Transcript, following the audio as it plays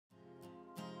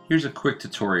Here's a quick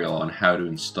tutorial on how to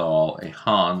install a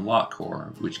HON lock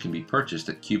core, which can be purchased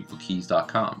at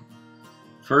CubicleKeys.com.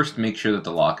 First, make sure that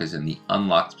the lock is in the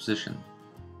unlocked position.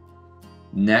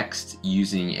 Next,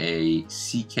 using a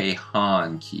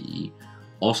CKHON key,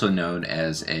 also known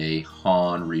as a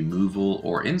HON removal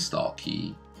or install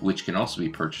key, which can also be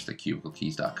purchased at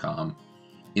CubicleKeys.com,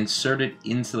 insert it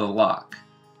into the lock,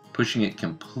 pushing it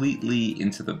completely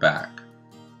into the back.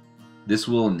 This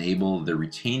will enable the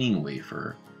retaining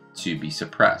wafer to be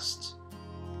suppressed.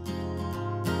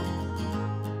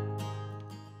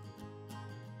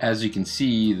 As you can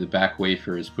see, the back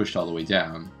wafer is pushed all the way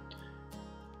down.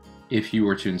 If you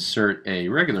were to insert a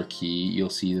regular key, you'll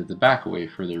see that the back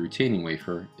wafer, the retaining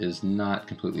wafer, is not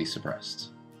completely suppressed.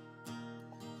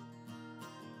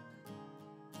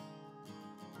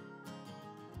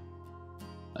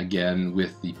 Again,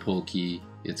 with the pull key,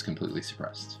 it's completely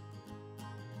suppressed.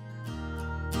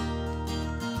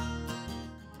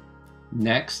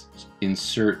 Next,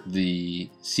 insert the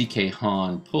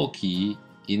CKHON pull key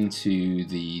into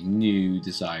the new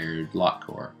desired lock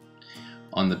core.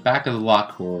 On the back of the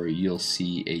lock core, you'll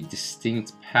see a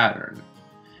distinct pattern.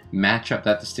 Match up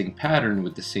that distinct pattern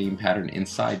with the same pattern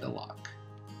inside the lock.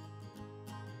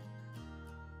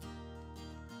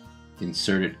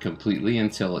 Insert it completely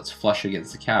until it's flush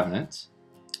against the cabinet,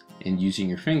 and using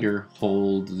your finger,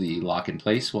 hold the lock in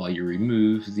place while you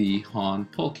remove the HON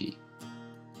pull key.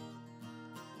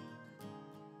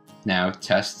 Now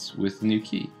test with the new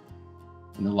key,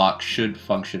 and the lock should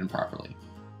function properly.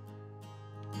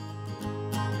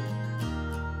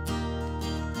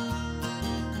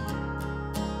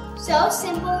 So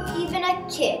simple, even a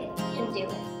kid can do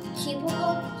it.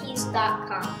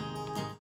 CubicleKeys.com